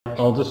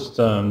I'll just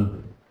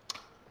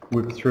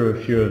whip through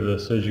a few of the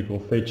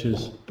surgical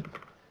features.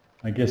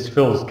 I guess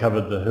Phil's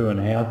covered the who and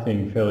how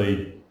thing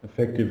fairly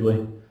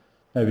effectively.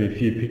 Maybe a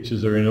few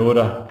pictures are in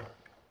order. I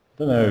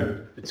don't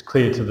know, it's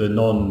clear to the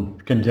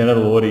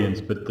non-congenital audience,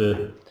 but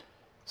the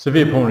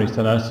severe pulmonary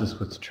stenosis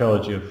with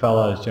tetralogy of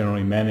Fallot is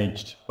generally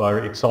managed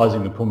by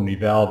excising the pulmonary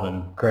valve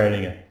and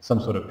creating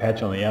some sort of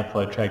patch on the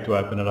outflow tract to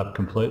open it up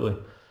completely,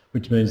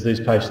 which means these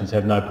patients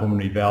have no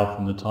pulmonary valve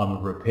from the time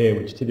of repair,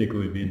 which typically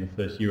would be in the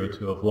first year or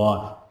two of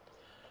life.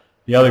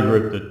 The other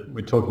group that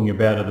we're talking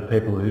about are the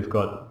people who've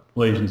got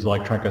lesions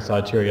like truncus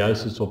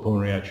or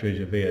pulmonary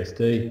atresia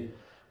VSD,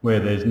 where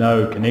there's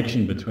no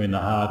connection between the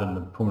heart and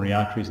the pulmonary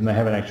arteries, and they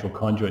have an actual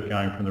conduit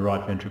going from the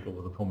right ventricle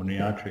to the pulmonary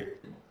artery.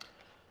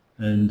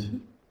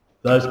 And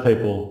those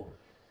people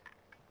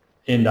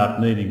end up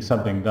needing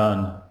something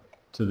done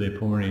to their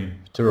pulmonary,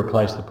 to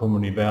replace the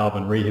pulmonary valve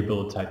and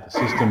rehabilitate the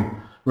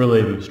system,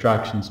 relieve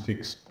obstructions,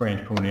 fix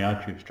branch pulmonary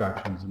artery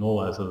obstructions and all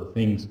those other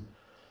things.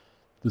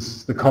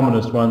 The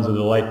commonest ones are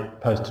the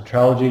late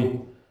post-tetralogy,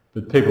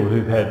 but people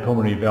who've had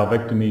pulmonary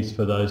valvectomies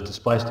for those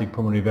dysplastic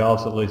pulmonary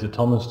valves that Lisa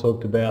Thomas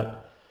talked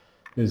about.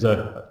 There's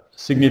a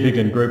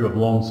significant group of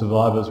long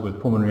survivors with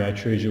pulmonary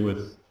atresia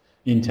with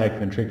intact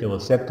ventricular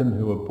septum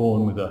who were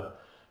born with a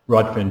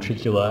right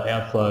ventricular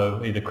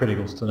outflow, either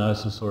critical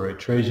stenosis or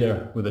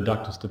atresia with a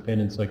ductus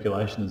dependent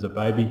circulation as a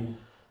baby.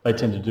 They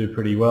tend to do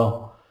pretty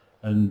well,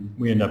 and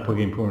we end up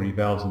putting in pulmonary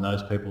valves in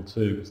those people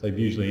too, because they've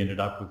usually ended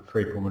up with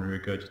pre-pulmonary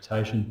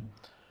regurgitation.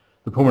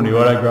 The pulmonary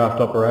autograft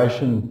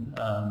operation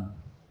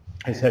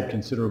has had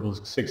considerable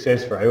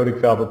success for aortic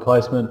valve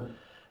replacement,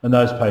 and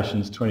those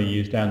patients 20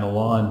 years down the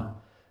line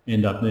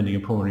end up needing a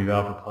pulmonary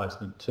valve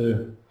replacement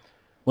too.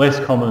 Less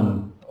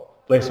common,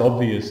 less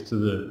obvious to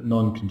the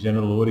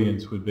non-congenital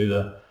audience would be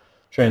the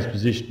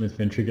transposition with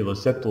ventricular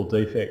septal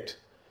defect,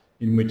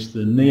 in which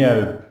the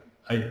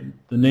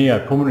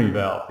neo-pulmonary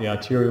valve, the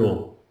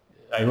arterial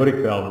aortic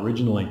valve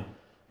originally,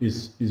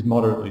 is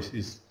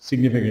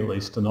significantly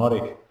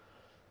stenotic,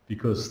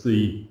 because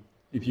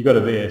if you've got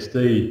a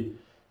VSD,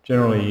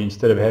 generally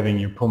instead of having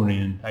your pulmonary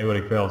and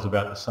aortic valves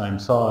about the same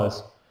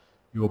size,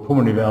 your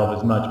pulmonary valve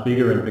is much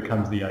bigger and it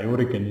becomes the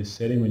aortic in this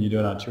setting when you do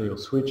an arterial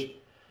switch,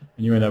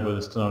 and you end up with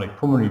a stenotic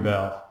pulmonary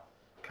valve.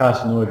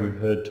 Carcinoid we've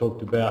heard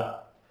talked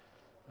about.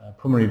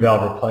 Pulmonary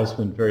valve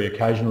replacement very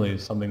occasionally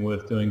is something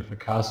worth doing for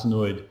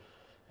carcinoid,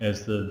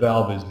 as the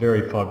valve is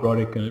very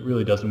fibrotic and it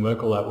really doesn't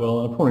work all that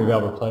well, and a pulmonary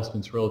valve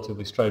replacement is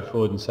relatively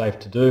straightforward and safe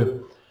to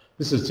do.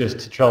 This is just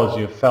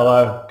tetralogy of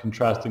Fallot,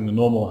 contrasting the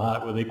normal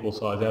heart with equal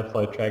size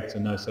outflow tracts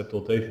and no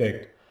septal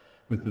defect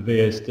with the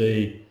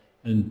VSD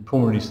and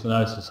pulmonary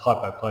stenosis,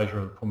 hypoplasia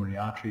of the pulmonary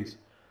arteries.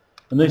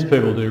 And these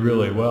people do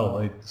really well.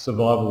 The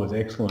survival is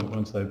excellent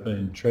once they've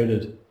been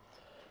treated.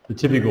 The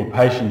typical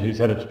patient who's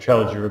had a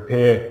tetralogy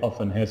repair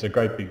often has a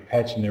great big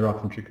patch in their right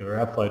ventricular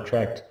outflow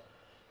tract,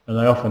 and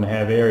they often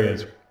have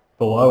areas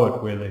below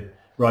it where the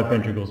right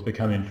ventricles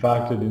become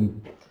infarcted,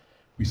 and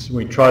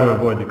we try to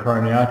avoid the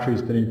coronary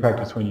arteries, but in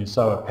practice when you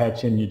sew a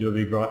patch in, you do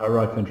a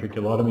right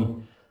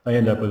ventriculotomy, they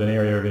end up with an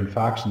area of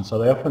infarction. So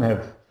they often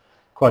have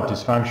quite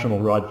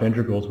dysfunctional right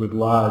ventricles with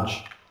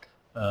large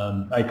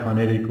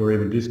akinetic or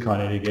even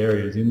dyskinetic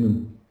areas in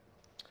them.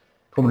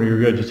 Pulmonary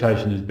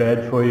regurgitation is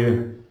bad for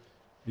you.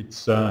 It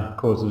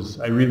causes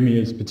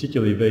arrhythmias,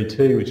 particularly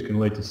VT, which can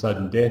lead to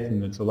sudden death,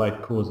 and it's a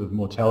late cause of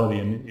mortality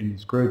in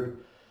this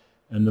group.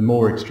 And the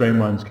more extreme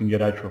ones can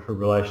get atrial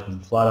fibrillation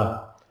and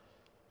flutter.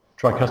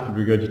 Tricuspid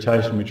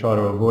regurgitation, we try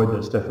to avoid.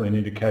 That's definitely an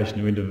indication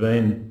to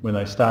intervene when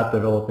they start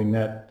developing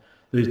that.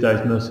 These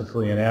days,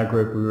 mercifully, in our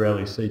group, we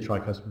rarely see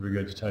tricuspid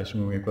regurgitation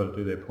when we've got to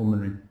do their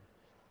pulmonary.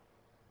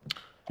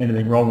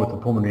 Anything wrong with the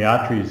pulmonary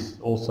arteries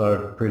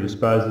also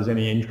predisposes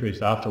any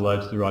increased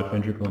afterload to the right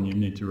ventricle, and you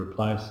need to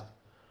replace.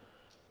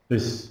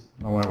 This,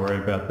 I won't worry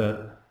about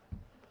that.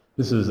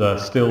 This is a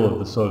still of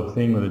the sort of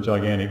thing with a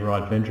gigantic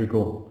right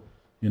ventricle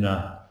in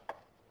a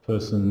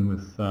person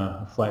with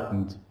a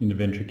flattened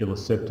interventricular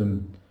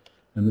septum.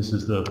 And this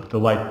is the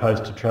late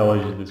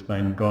post-tetralogy that's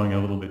been going a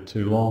little bit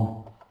too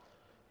long.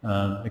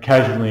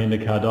 Occasionally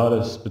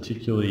endocarditis,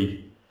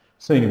 particularly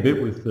seeing a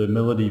bit with the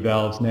Melody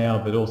valves now,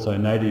 but also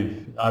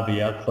native RV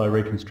outflow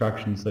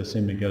reconstructions. They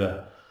seem to get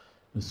a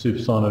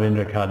soupçon of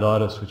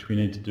endocarditis, which we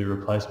need to do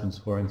replacements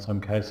for in some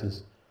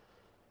cases.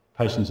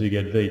 Patients who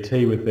get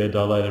VT with their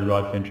dilated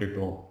right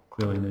ventricle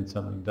clearly need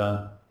something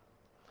done.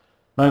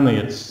 Mainly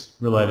it's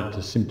related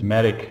to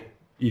symptomatic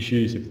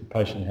issues. If the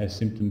patient has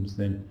symptoms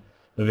then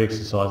of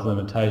exercise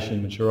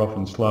limitation, which are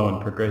often slow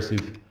and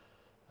progressive,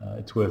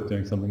 it's worth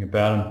doing something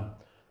about them.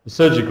 The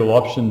surgical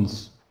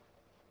options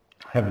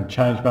haven't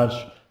changed much.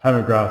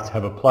 Homografts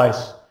have a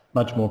place,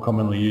 much more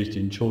commonly used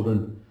in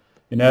children.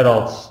 In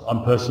adults,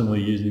 I'm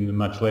personally using them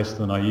much less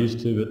than I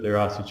used to, but there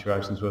are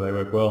situations where they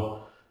work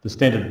well. The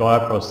stented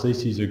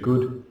bioprostheses are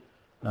good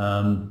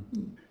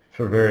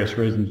for various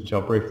reasons, which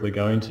I'll briefly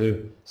go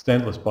into.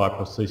 Stentless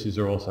bioprostheses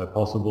are also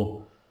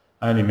possible.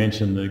 I only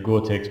mentioned the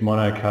Gore-Tex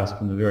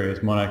monocusp and the various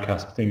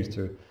monocusp things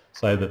to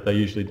say that they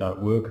usually don't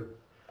work.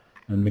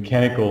 And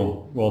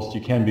mechanical, whilst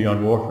you can be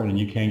on warfarin and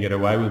you can get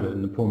away with it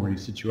in the pulmonary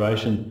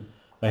situation,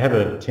 they have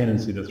a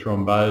tendency to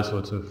thrombose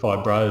or to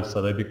fibrose,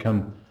 so they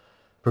become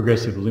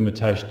progressive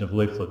limitation of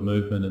leaflet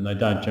movement, and they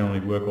don't generally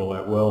work all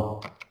that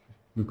well.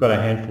 We've got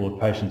a handful of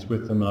patients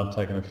with them, and I've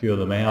taken a few of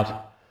them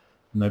out,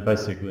 and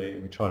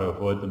we try to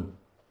avoid them.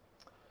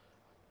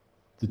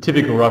 The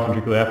typical right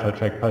ventricular outflow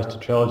tract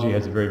post-tetralogy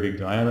has a very big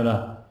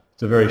diameter.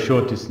 It's a very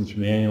short distance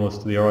from the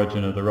annulus to the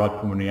origin of the right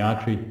pulmonary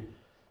artery,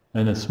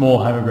 and a small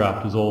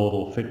homograft is all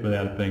it'll fit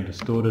without it being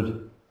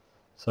distorted.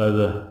 So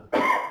the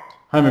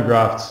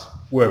homografts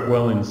work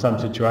well in some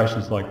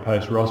situations like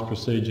post-Ross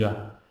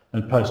procedure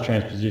and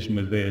post-transposition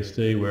with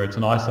VSD, where it's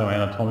an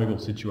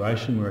isoanatomical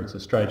situation where it's a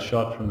straight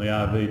shot from the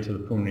RV to the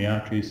pulmonary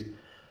arteries.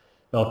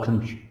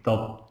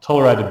 They'll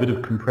tolerate a bit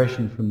of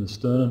compression from the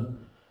sternum,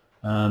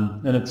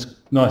 and it's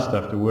nice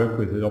stuff to work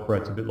with. It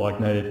operates a bit like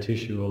native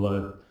tissue,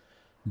 although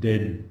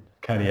dead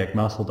cardiac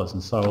muscle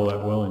doesn't sew all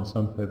that well in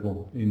some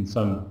people, in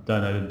some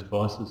donated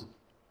devices.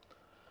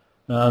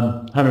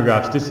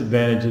 Homografts'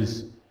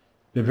 disadvantages: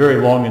 they're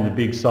very long in the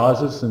big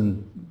sizes,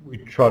 and we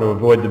try to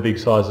avoid the big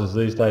sizes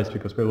these days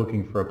because we're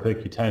looking for a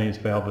percutaneous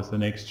valve as the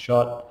next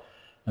shot,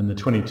 and the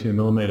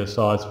 22mm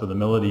size for the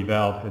Melody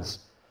valve has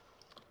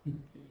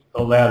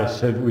allowed us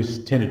to, we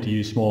tended to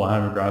use smaller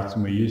homografts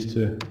than we used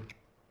to.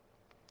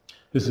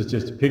 This is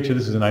just a picture.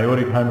 This is an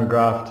aortic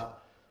homograft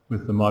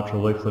with the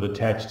mitral leaflet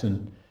attached,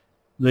 and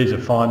these are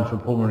fine for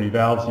pulmonary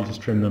valves. You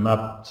just trim them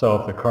up, sew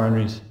off the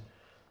coronaries.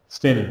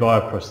 Standard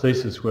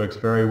bioprosthesis works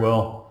very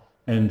well,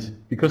 and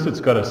because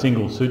it's got a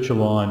single suture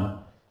line,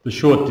 the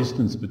short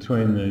distance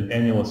between the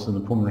annulus and the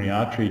pulmonary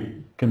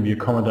artery can be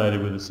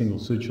accommodated with a single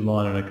suture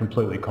line and a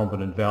completely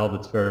competent valve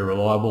that's very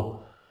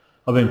reliable.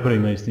 I've been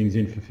putting these things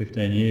in for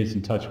 15 years,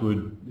 and touch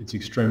wood, it's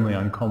extremely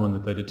uncommon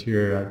that they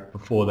deteriorate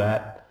before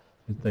that.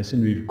 They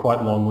seem to be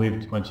quite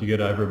long-lived once you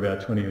get over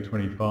about 20 or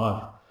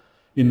 25.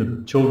 In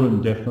the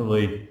children,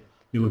 definitely,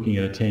 you're looking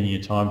at a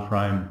 10-year time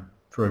frame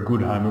for a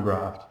good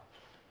homograft,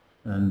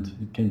 and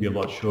it can be a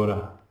lot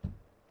shorter.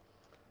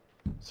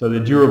 So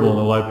they're durable on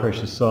the low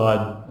pressure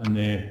side, and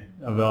they're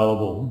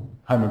available.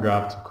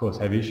 Homografts, of course,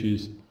 have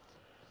issues.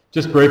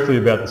 Just briefly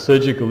about the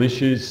surgical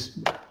issues,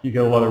 you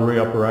get a lot of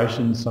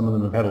reoperations. Some of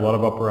them have had a lot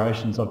of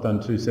operations. I've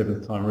done 2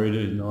 seventh-time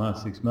redos in the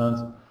last 6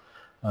 months.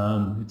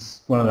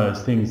 It's one of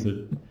those things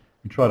that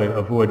we try to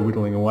avoid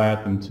whittling away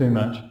at them too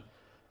much,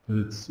 but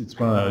it's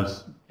one of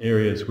those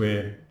areas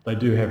where they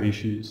do have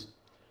issues.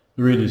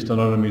 The rear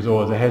sternotomy is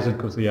always a hazard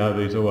because the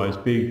RV is always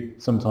big.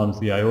 Sometimes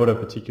the aorta,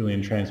 particularly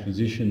in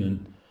transposition,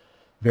 and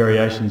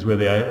variations where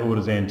the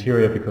aorta is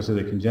anterior because of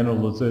the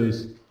congenital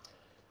disease.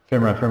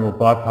 Femoral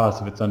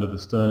bypass if it's under the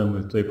sternum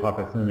with deep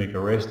hypothermic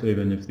arrest,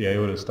 even if the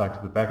aorta is stuck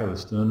to the back of the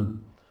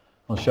sternum.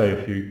 I'll show you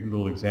a few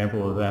little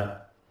examples of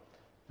that.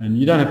 And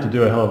you don't have to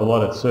do a hell of a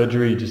lot at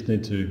surgery. You just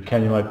need to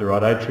cannulate the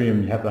right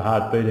atrium. You have the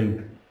heart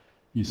beating.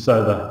 You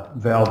sew the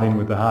valve in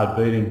with the heart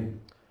beating.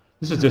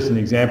 This is just an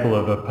example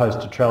of a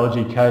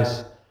post-tetralogy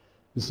case.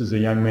 This is a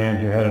young man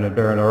who had an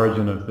aberrant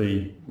origin of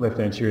the left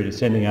anterior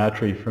descending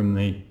artery from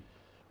the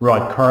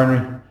right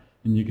coronary,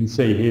 and you can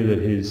see here that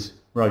his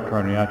right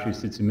coronary artery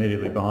sits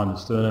immediately behind the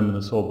sternum, and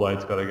the saw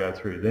blade's got to go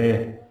through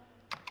there.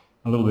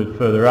 A little bit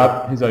further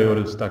up, his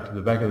aorta is stuck to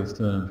the back of the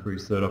sternum for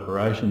his third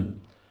operation,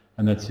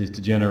 and that's his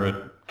degenerate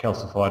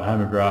calcified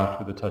homograft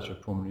with a touch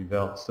of pulmonary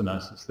valve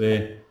stenosis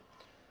there.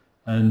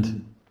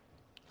 And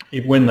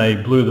when they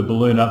blew the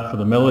balloon up for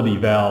the Melody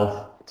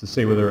valve to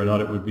see whether or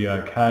not it would be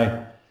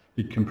okay,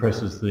 it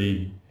compresses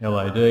the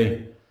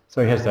LAD,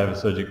 so he has to have a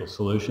surgical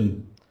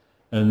solution.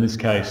 And in this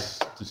case,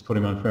 just put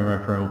him on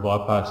femoral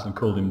bypass and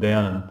cooled him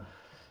down and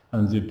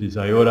unzipped his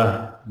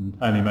aorta and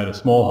only made a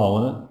small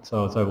hole in it,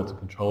 so it's able to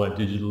control that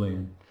digitally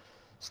and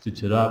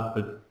stitch it up.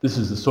 But this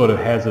is the sort of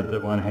hazard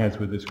that one has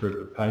with this group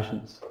of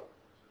patients.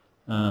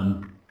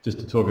 Just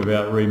to talk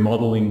about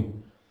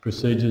remodelling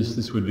procedures,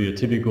 this would be a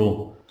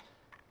typical,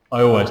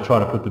 I always try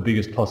to put the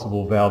biggest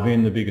possible valve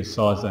in, the biggest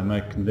size they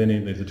make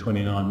convenient. There's a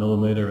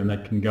 29mm, and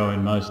that can go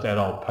in most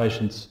adult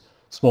patients.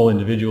 Small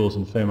individuals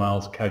and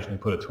females occasionally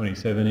put a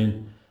 27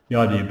 in. The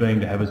idea being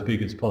to have as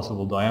big as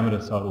possible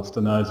diameter so it will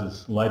stenose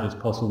as late as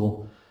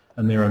possible,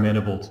 and they're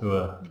amenable to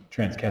a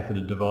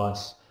transcatheter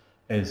device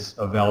as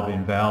a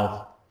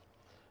valve-in-valve.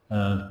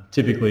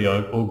 Typically I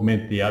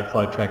augment the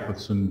outflow tract with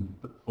some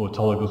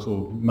autologous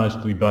or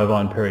mostly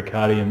bovine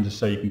pericardium just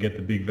so you can get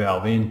the big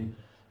valve in.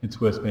 It's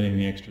worth spending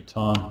the extra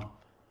time.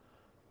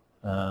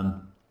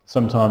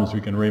 Sometimes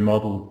we can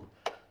remodel,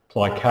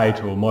 apply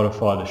K or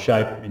modify the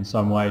shape in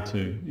some way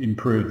to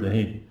improve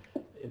the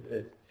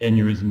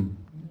aneurysm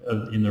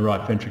in the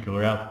right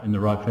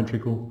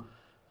ventricle.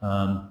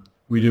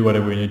 We do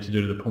whatever we need to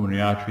do to the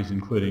pulmonary arteries,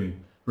 including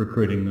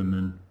recruiting them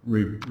and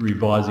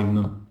revising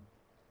them.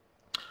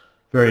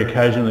 Very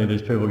occasionally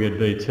these people get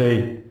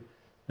VT,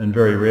 and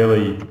very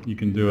rarely you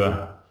can do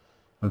a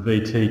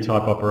VT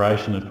type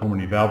operation of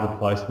pulmonary valve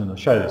replacement. I'll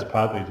show you this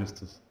partly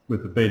just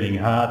with a beating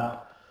heart,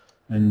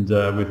 and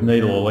with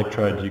needle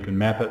electrodes you can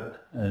map it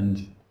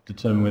and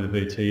determine where the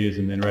VT is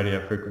and then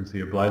radio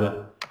frequency ablate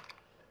it.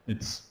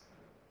 It's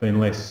been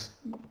less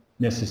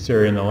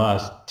necessary in the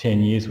last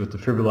 10 years with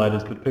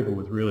defibrillators, but people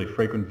with really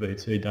frequent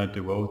VT don't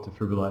do well with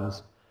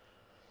defibrillators.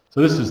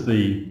 So this is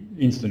the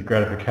instant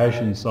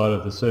gratification side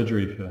of the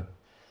surgery for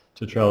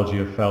tetralogy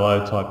of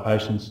Fallot type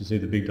patients. You see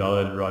the big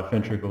dilated right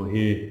ventricle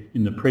here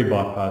in the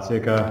pre-bypass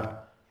echo,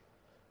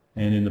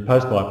 and in the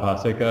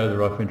post-bypass echo the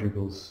right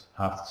ventricle's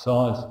half the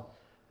size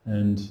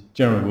and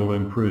generally will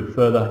improve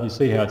further. You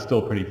see how it's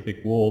still pretty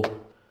thick walled,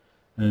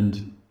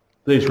 and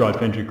these right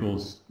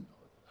ventricles,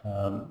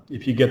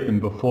 if you get them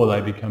before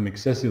they become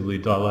excessively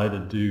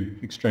dilated, do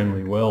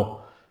extremely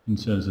well in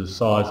terms of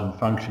size and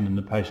function, and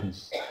the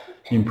patients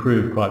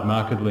improve quite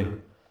markedly.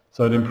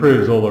 So it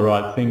improves all the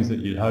right things that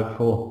you'd hope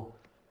for,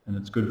 and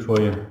it's good for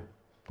you.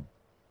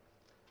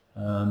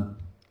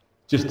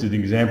 Just an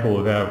example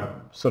of our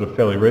sort of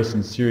fairly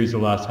recent series, the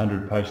last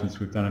 100 patients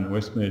we've done in the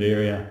Westmead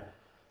area,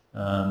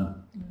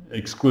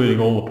 excluding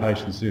all the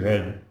patients who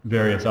had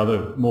various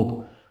other,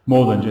 more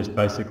than just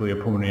basically a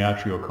pulmonary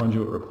artery or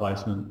conduit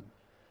replacement.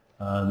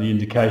 The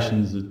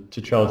indications of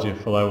tetralogy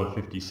of Fallot were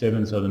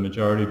 57, so the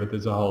majority, but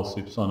there's a whole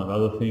soupçon of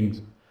other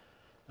things.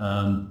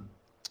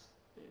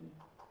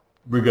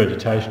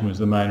 Regurgitation was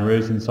the main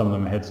reason. Some of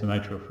them had some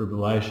atrial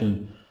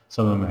fibrillation,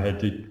 some of them had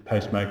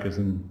pacemakers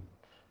and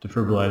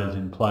defibrillators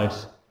in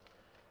place.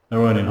 They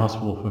weren't in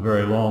hospital for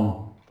very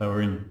long. They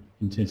were in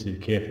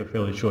intensive care for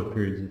fairly short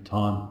periods of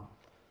time.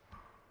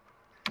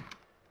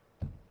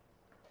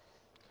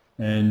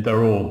 And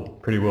they're all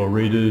pretty well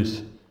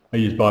redos. I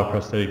use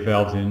bioprosthetic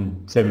valves in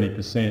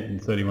 70%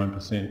 and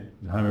 31%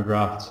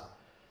 homografts,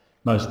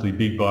 mostly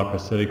big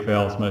bioprosthetic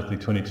valves, mostly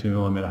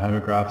 22mm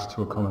homografts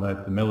to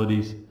accommodate the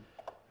melodies.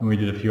 And we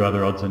did a few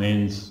other odds and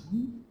ends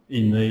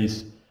in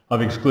these.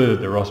 I've excluded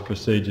the Ross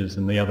procedures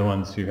and the other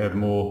ones who have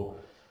more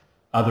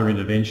other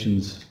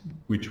interventions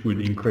which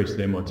would increase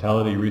their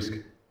mortality risk.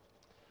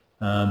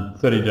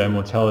 30-day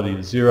mortality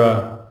is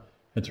 0.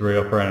 Had to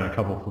reoperate on a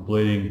couple for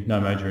bleeding, no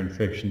major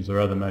infections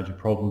or other major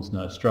problems,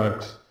 no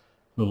strokes,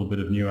 a little bit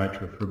of new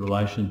atrial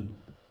fibrillation.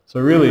 So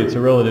really it's a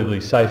relatively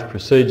safe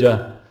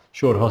procedure,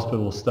 short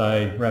hospital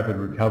stay, rapid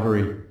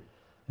recovery,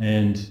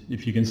 and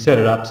if you can set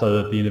it up so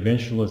that the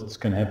interventionalists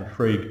can have a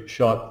free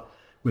shot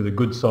with a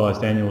good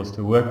sized annulus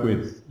to work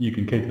with, you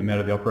can keep them out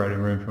of the operating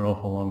room for an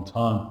awful long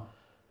time,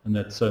 and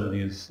that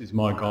certainly is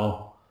my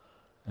goal.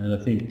 And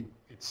I think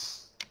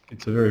it's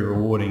a very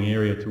rewarding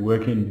area to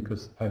work in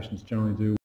because the patients generally do